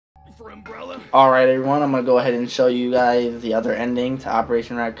Alright everyone, I'm going to go ahead and show you guys the other ending to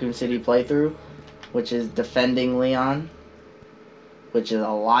Operation Raccoon City playthrough, which is defending Leon, which is a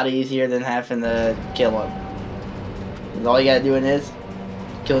lot easier than having to kill him. All you got to do in this,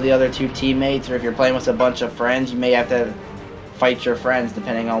 kill the other two teammates, or if you're playing with a bunch of friends, you may have to fight your friends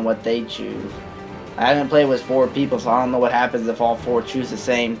depending on what they choose. I haven't played with 4 people, so I don't know what happens if all 4 choose the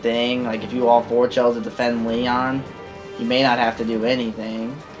same thing. Like if you all 4 chose to defend Leon, you may not have to do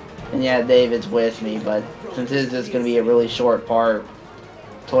anything. And yeah, David's with me, but since this is just going to be a really short part,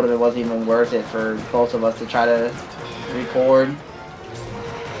 I told him it wasn't even worth it for both of us to try to record.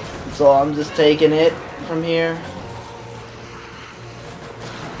 So I'm just taking it from here.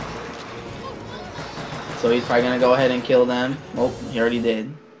 So he's probably going to go ahead and kill them. Oh, he already did.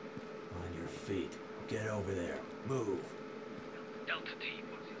 On your feet. Get over there. Move. Delta Team,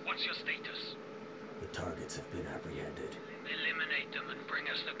 what's your status? The targets have been apprehended. Eliminate them and bring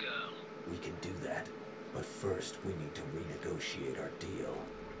us the girl. We can do that. But first, we need to renegotiate our deal.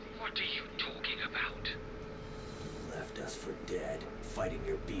 What are you talking about? You left us for dead, fighting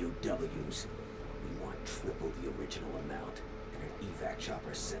your BOWs. We want triple the original amount, and an evac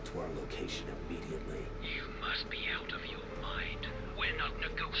chopper sent to our location immediately. You must be out of your mind. We're not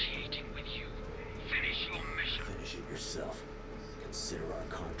negotiating with you. Finish your mission. Finish it yourself. Consider our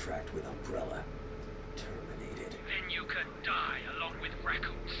contract with Umbrella terminated. Then you can die along with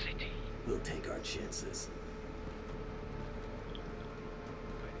Raccoon City. We'll take our chances.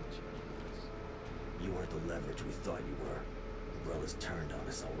 You weren't the leverage we thought you were. Umbrella's turned on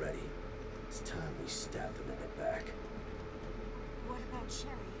us already. It's time we stabbed them in the back. What about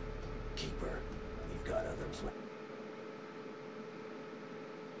Sherry? Keep her. We've got other plans.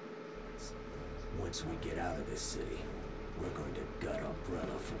 Once we get out of this city, we're going to gut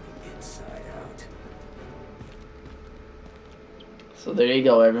Umbrella from the inside out. So there you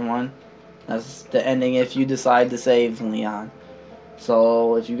go, everyone. That's the ending if you decide to save Leon.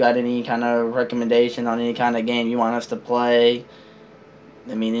 So if you got any kind of recommendation on any kind of game you want us to play,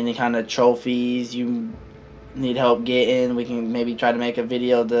 I mean any kind of trophies you need help getting, we can maybe try to make a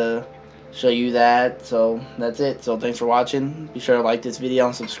video to show you that. So that's it. So thanks for watching. Be sure to like this video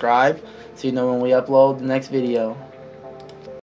and subscribe so you know when we upload the next video.